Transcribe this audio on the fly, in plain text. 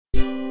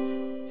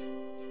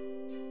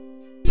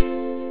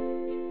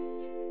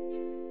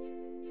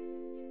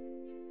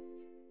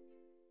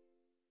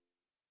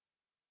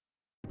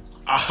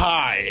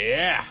Ah,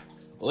 yeah.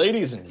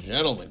 Ladies and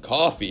gentlemen,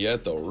 coffee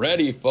at the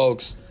ready,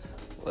 folks.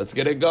 Let's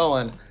get it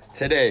going.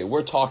 Today,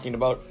 we're talking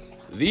about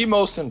the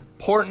most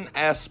important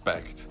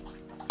aspect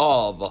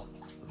of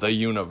the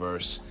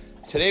universe.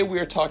 Today, we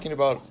are talking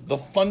about the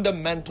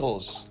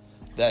fundamentals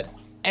that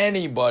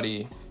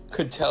anybody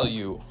could tell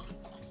you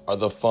are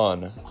the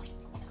fun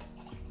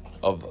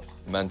of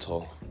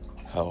mental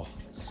health.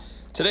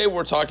 Today,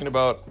 we're talking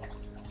about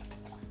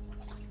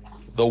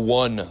the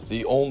one,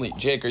 the only.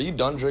 Jake, are you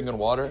done drinking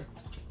water?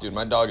 Dude,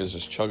 my dog is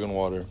just chugging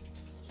water.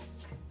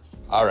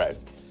 All right.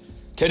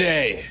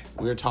 Today,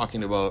 we're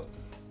talking about,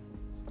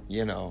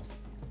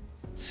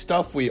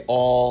 stuff we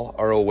all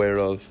are aware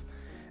of.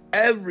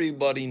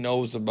 Everybody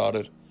knows about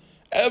it.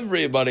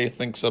 Everybody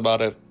thinks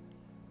about it.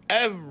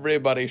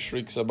 Everybody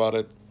shrieks about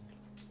it.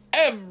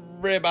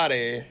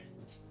 Everybody's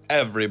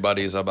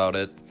about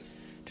it.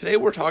 Today,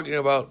 we're talking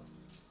about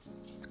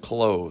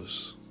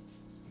clothes.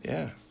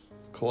 Yeah,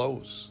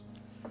 clothes.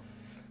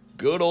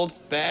 Good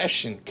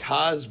old-fashioned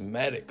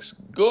cosmetics.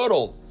 Good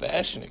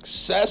old-fashioned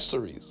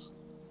accessories.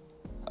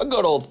 A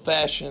good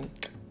old-fashioned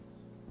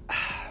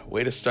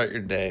way to start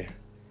your day.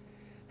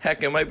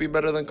 Heck, it might be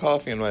better than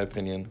coffee in my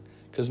opinion.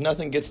 Because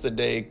nothing gets the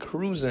day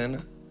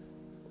cruising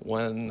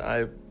when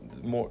I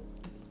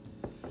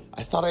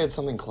thought I had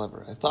something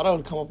clever. I thought I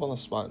would come up on the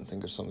spot and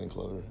think of something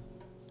clever.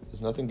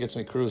 Because nothing gets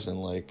me cruising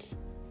like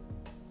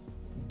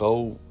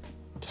bow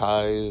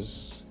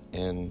ties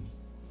and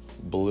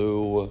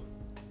blue.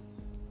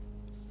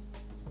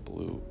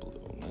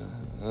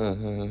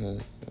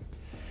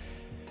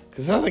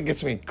 Because nothing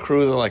gets me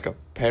cruising like a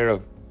pair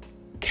of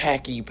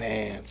khaki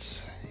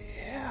pants.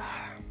 Yeah.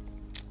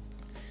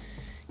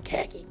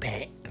 Khaki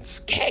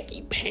pants,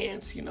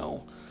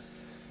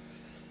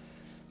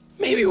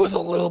 Maybe with a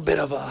little bit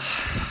of a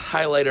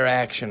highlighter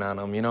action on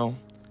them,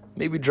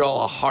 Maybe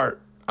draw a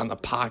heart on the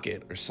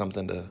pocket or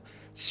something to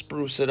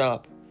spruce it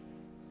up,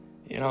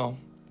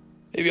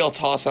 Maybe I'll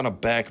toss on a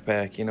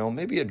backpack,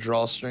 Maybe a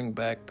drawstring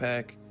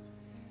backpack.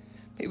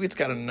 Maybe it's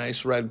got a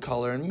nice red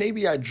color, and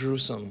maybe I drew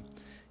some,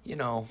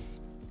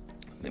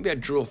 maybe I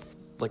drew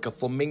like a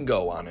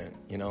flamingo on it,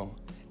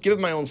 Give it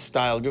my own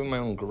style, give it my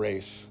own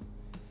grace,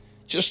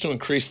 just to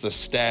increase the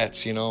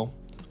stats, Or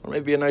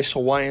maybe a nice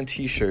Hawaiian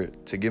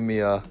t-shirt to give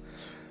me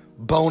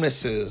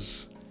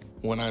bonuses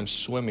when I'm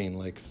swimming,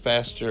 like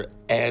faster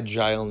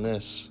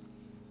agileness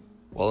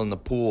while in the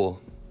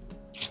pool.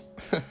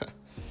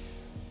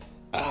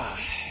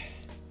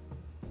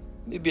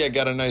 Maybe I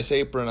got a nice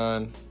apron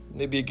on.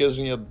 Maybe it gives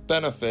me a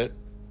benefit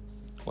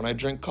when I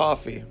drink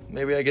coffee.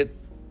 Maybe I get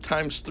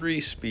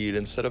 ×3 speed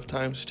instead of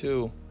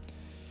 ×2.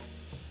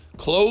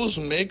 Clothes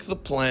make the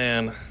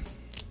plan.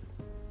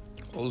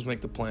 Clothes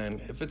make the plan.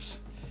 Because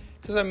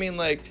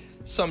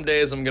some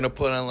days I'm going to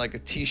put on like a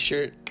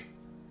t-shirt.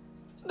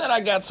 Then I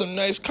got some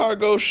nice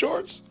cargo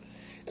shorts.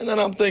 And then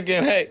I'm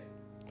thinking, hey,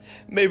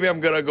 maybe I'm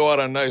going to go on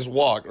a nice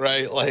walk,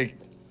 right? Like,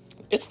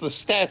 it's the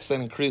stats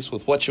that increase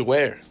with what you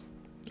wear,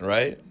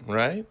 right?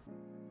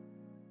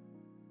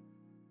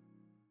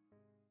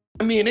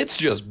 It's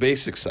just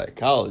basic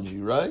psychology,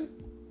 right?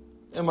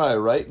 Am I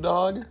right,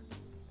 dog?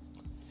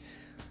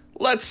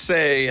 Let's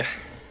say,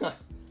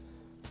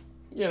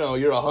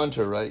 you're a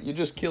hunter, right? You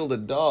just killed a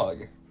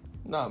dog.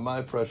 Not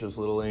my precious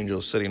little angel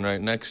sitting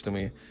right next to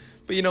me.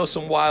 But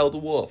some wild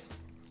wolf.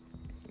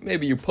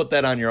 Maybe you put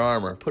that on your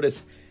armor. Put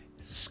his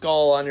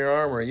skull on your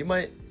armor. You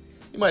might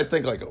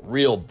think like a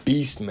real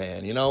beast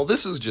man,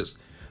 This is just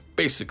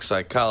basic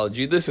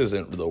psychology. This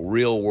isn't the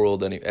real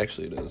world.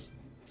 Actually, it is.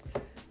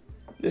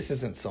 This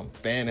isn't some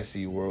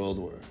fantasy world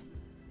where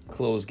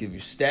clothes give you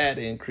stat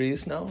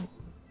increase. No,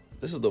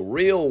 this is the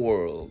real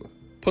world.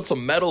 Put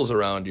some medals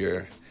around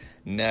your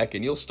neck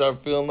and you'll start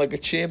feeling like a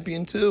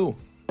champion too.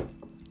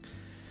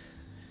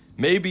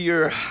 Maybe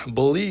your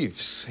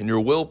beliefs and your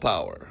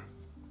willpower,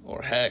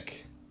 or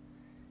heck,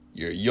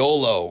 your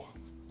YOLO,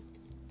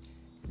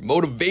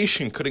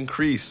 motivation could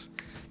increase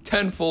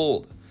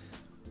tenfold.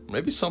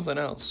 Maybe something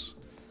else.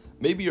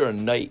 Maybe you're a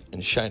knight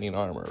in shining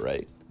armor,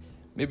 right?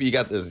 Maybe you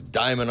got this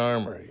diamond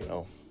armor,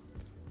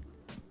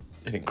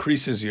 It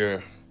increases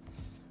your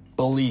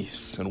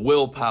beliefs and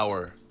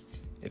willpower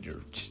and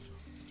your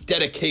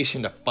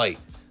dedication to fight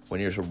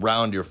when you're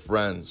around your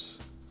friends.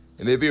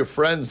 And maybe your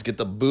friends get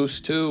the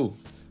boost too,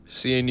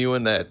 seeing you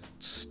in that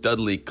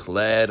studly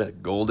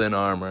clad golden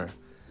armor.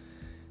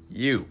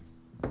 You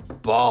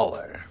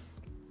baller.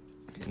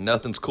 And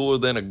nothing's cooler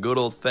than a good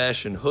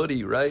old-fashioned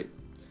hoodie, right?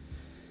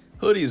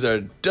 Hoodies are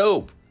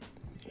dope,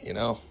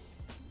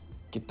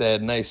 Get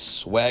that nice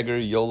swagger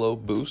YOLO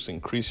boost,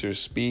 increase your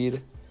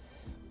speed.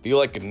 Feel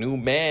like a new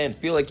man.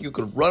 Feel like you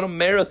could run a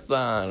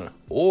marathon.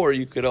 Or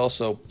you could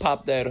also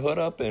pop that hood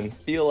up and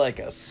feel like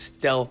a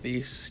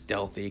stealthy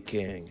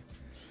king.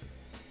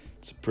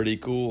 It's pretty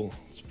cool.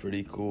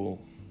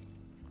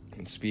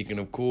 And speaking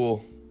of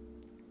cool,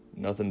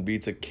 nothing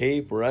beats a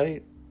cape,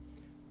 right?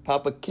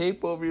 Pop a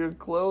cape over your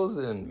clothes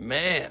and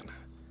man,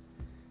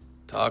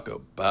 talk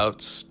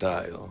about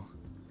style.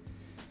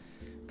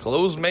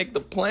 Clothes make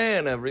the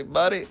plan,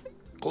 everybody.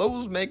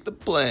 Clothes make the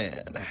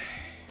plan.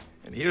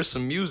 And here's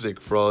some music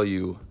for all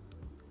you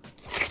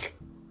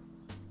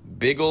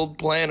big old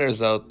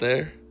planners out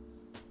there.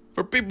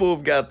 For people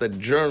who've got the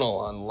journal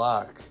on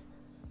lock,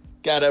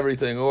 got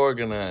everything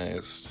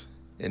organized,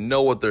 and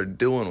know what they're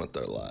doing with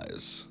their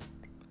lives.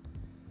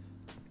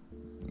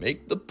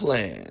 Make the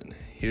plan.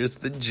 Here's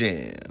the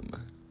jam.